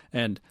to,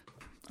 and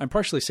I'm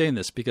partially saying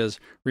this because,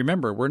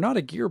 remember, we're not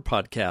a gear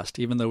podcast,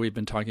 even though we've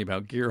been talking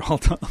about gear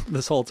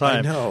this whole time.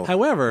 I know.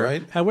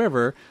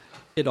 However,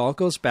 it all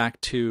goes back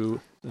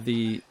to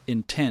the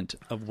intent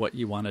of what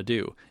you want to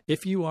do.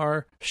 If you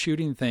are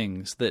shooting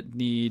things that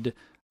need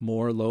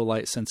more low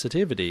light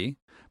sensitivity,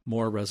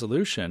 more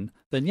resolution,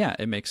 then yeah,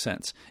 it makes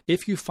sense.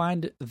 If you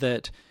find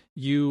that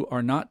you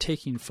are not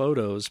taking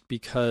photos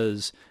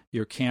because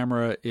your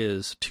camera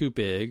is too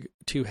big,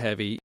 too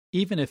heavy,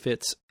 even if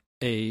it's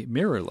a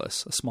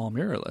small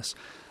mirrorless,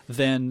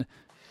 then,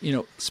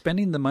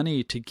 spending the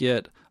money to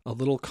get a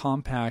little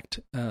compact,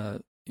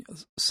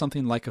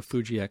 something like a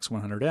Fuji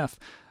X100F,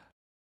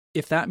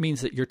 if that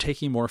means that you're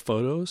taking more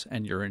photos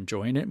and you're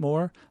enjoying it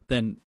more,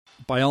 then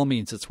by all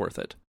means, it's worth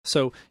it.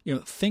 So,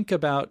 think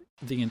about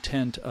the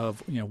intent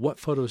of, what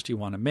photos do you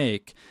want to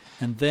make,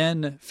 and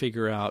then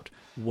figure out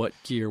what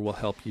gear will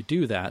help you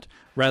do that,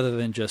 rather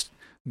than just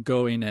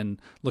going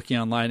and looking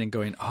online and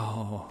going,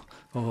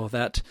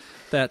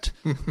 that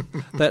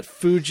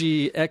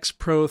Fuji X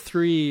Pro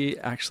 3,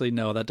 actually,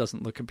 no, that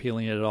doesn't look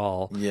appealing at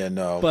all. Yeah,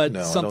 no. But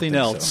no, something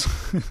else.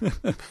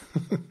 So.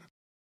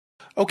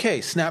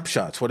 Okay,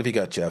 snapshots. What have you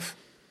got, Jeff?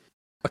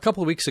 A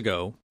couple of weeks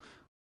ago,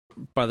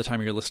 by the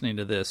time you're listening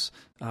to this,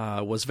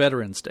 was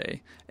Veterans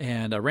Day.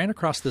 And I ran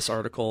across this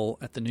article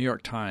at the New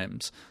York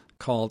Times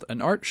called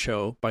An Art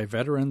Show by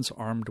Veterans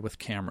Armed with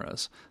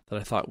Cameras that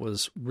I thought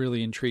was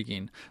really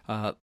intriguing.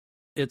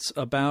 It's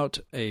about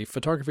a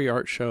photography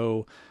art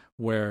show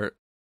where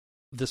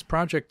this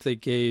project, they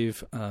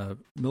gave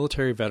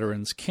military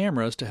veterans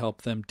cameras to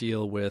help them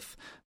deal with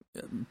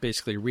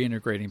basically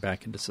reintegrating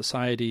back into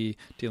society,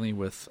 dealing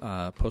with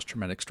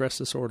post-traumatic stress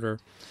disorder.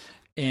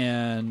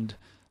 And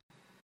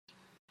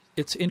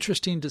it's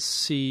interesting to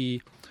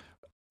see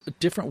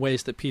different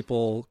ways that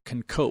people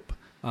can cope.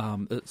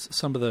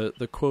 Some of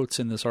the quotes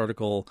in this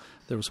article,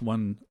 there was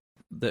one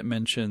that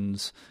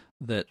mentions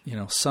that,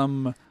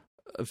 some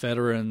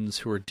veterans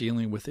who are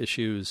dealing with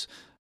issues,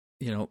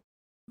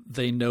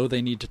 they know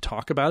they need to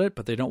talk about it,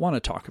 but they don't want to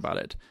talk about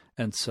it.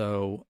 And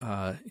so,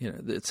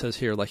 it says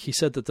here, like, he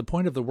said that the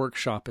point of the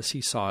workshop, as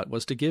he saw it,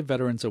 was to give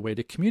veterans a way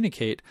to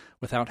communicate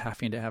without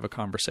having to have a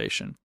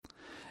conversation.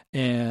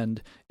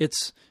 And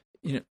it's,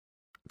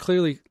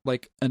 clearly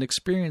like an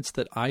experience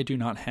that I do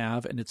not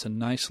have. And it's a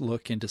nice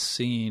look into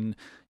seeing,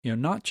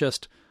 not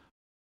just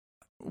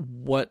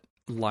what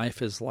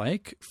life is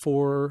like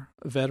for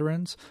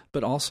veterans,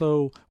 but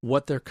also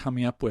what they're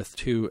coming up with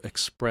to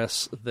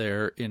express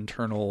their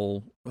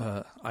internal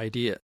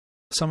idea.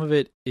 Some of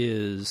it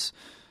is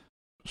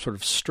sort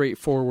of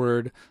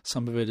straightforward.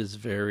 Some of it is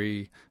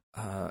very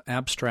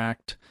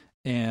abstract.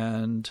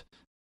 And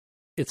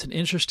it's an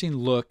interesting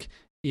look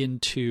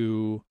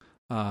into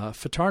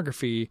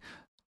photography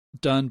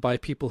done by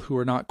people who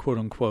are not quote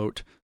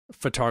unquote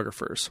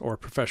photographers or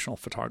professional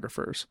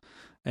photographers.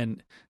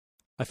 And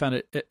I found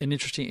it an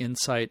interesting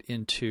insight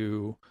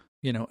into,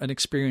 an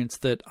experience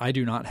that I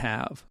do not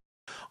have.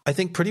 I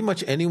think pretty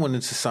much anyone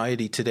in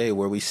society today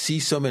where we see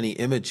so many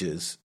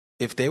images,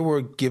 if they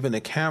were given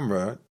a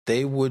camera,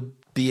 they would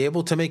be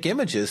able to make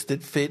images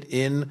that fit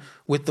in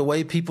with the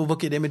way people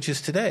look at images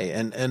today.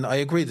 And I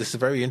agree, this is a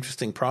very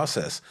interesting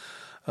process.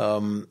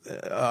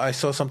 I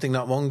saw something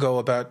not long ago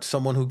about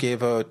someone who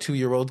gave a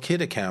 2-year-old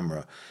kid a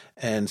camera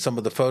and some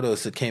of the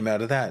photos that came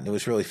out of that. And it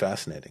was really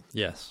fascinating.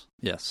 Yes.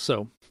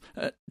 So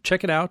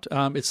check it out.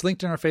 It's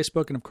linked in our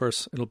Facebook, and of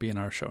course it'll be in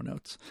our show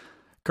notes.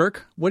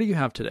 Kirk, what do you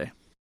have today?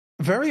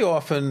 Very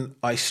often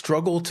I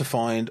struggle to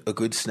find a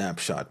good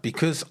snapshot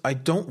because I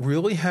don't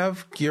really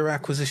have gear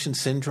acquisition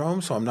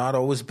syndrome, so I'm not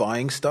always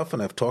buying stuff,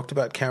 and I've talked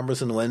about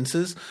cameras and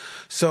lenses.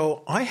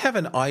 So I have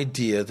an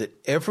idea that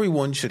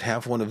everyone should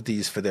have one of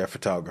these for their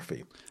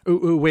photography.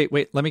 Ooh, wait.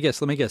 Let me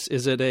guess.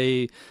 Is it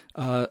a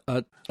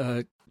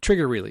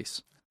trigger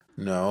release?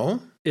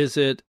 No. Is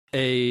it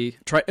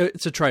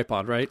it's a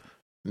tripod, right?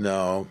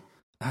 No.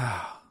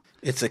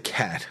 It's a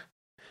cat.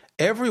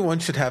 Everyone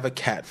should have a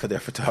cat for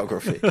their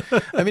photography.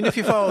 I mean, if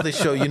you follow this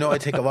show, I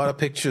take a lot of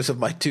pictures of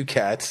my 2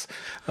 cats.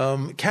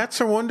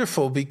 Cats are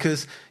wonderful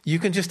because you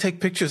can just take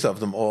pictures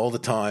of them all the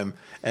time,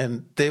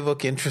 and they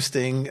look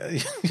interesting.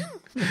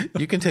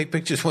 You can take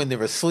pictures when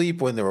they're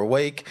asleep, when they're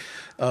awake.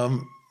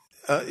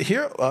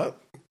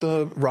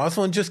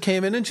 Rosalind just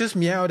came in and just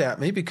meowed at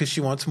me because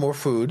she wants more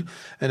food.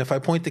 And if I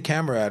point the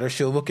camera at her,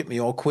 she'll look at me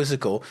all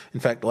quizzical.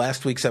 In fact,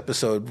 last week's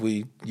episode,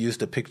 we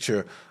used a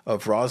picture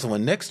of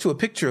Rosalind next to a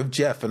picture of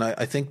Jeff. And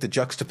I think the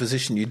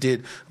juxtaposition you did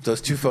of those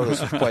 2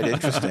 photos was quite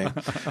interesting.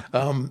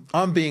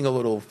 I'm being a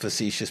little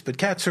facetious, but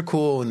cats are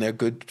cool and they're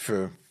good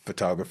for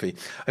photography.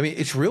 I mean,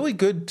 it's really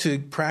good to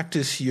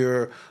practice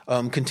your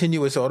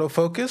continuous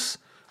autofocus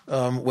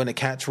when a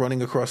cat's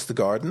running across the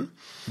garden.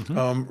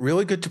 Mm-hmm.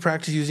 Really good to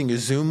practice using your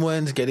zoom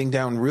lens, getting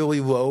down really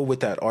low with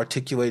that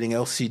articulating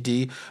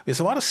LCD. There's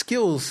a lot of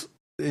skills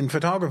in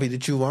photography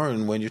that you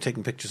learn when you're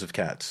taking pictures of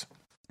cats.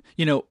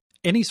 You know,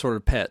 any sort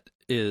of pet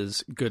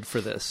is good for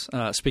this.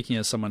 Speaking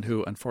as someone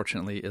who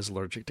unfortunately is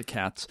allergic to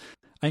cats,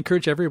 I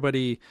encourage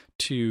everybody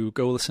to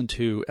go listen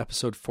to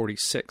episode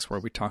 46, where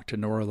we talked to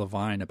Nora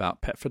Levine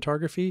about pet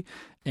photography.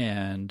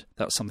 And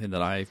that was something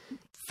that I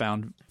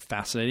found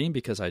fascinating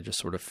because I just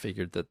sort of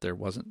figured that there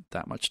wasn't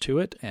that much to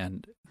it.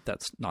 And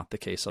that's not the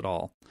case at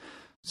all.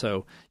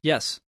 So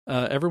yes,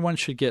 everyone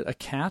should get a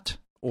cat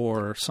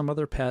or some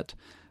other pet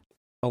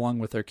along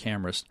with their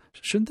cameras.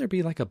 Shouldn't there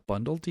be like a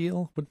bundle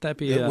deal? Wouldn't that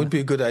be? It would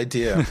be a good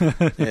idea.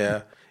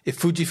 Yeah. If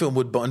Fujifilm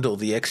would bundle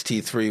the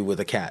X-T3 with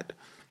a cat,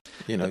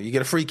 you know, you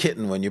get a free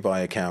kitten when you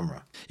buy a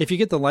camera. If you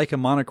get the Leica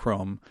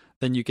monochrome,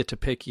 then you get to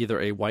pick either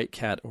a white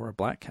cat or a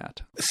black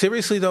cat.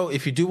 Seriously, though,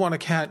 if you do want a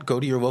cat, go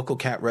to your local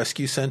cat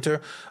rescue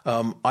center.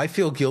 I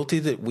feel guilty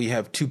that we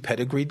have 2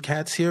 pedigreed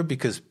cats here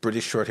because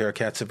British short-hair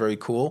cats are very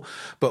cool.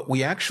 But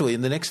we actually,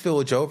 in the next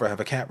village over, have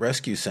a cat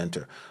rescue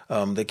center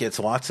that gets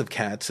lots of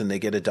cats, and they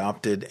get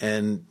adopted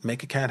and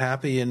make a cat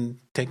happy and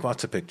take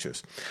lots of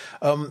pictures.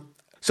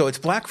 So it's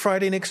Black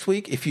Friday next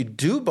week. If you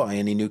do buy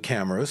any new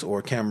cameras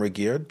or camera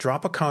gear,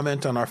 drop a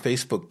comment on our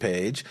Facebook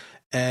page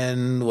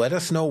and let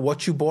us know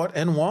what you bought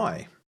and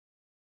why.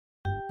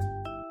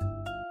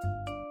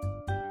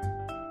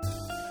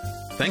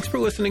 Thanks for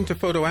listening to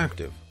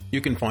Photoactive. You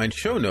can find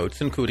show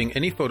notes, including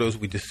any photos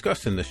we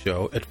discuss in the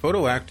show, at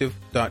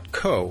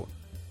photoactive.co.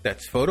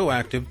 That's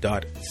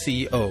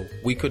photoactive.co.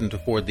 We couldn't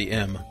afford the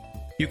M.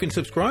 You can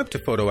subscribe to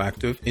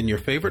Photoactive in your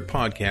favorite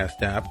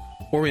podcast app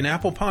or in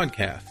Apple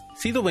Podcasts.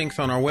 See the links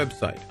on our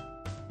website.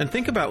 And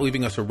think about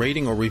leaving us a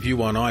rating or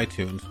review on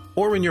iTunes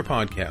or in your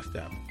podcast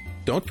app.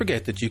 Don't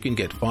forget that you can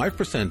get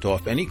 5%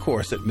 off any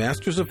course at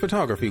Masters of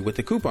Photography with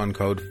the coupon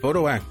code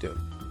PHOTOACTIVE.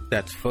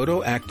 That's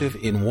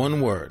PHOTOACTIVE in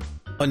one word.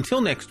 Until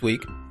next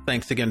week,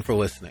 thanks again for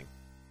listening.